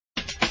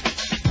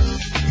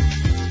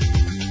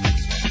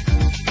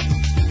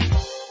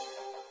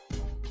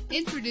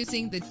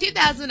Introducing the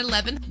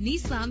 2011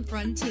 Nissan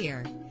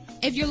Frontier.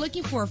 If you're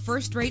looking for a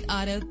first-rate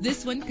auto,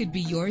 this one could be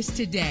yours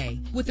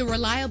today. With a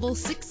reliable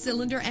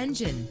 6-cylinder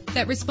engine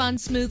that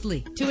responds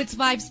smoothly to its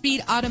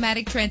 5-speed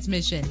automatic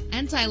transmission.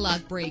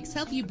 Anti-lock brakes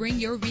help you bring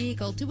your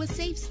vehicle to a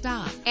safe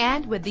stop.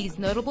 And with these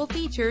notable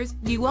features,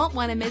 you won't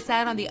want to miss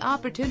out on the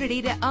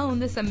opportunity to own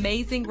this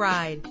amazing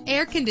ride.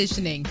 Air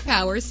conditioning,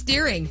 power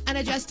steering, an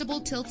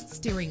adjustable tilt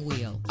steering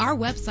wheel. Our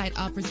website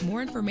offers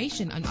more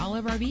information on all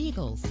of our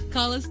vehicles.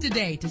 Call us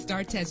today to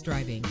start test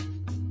driving.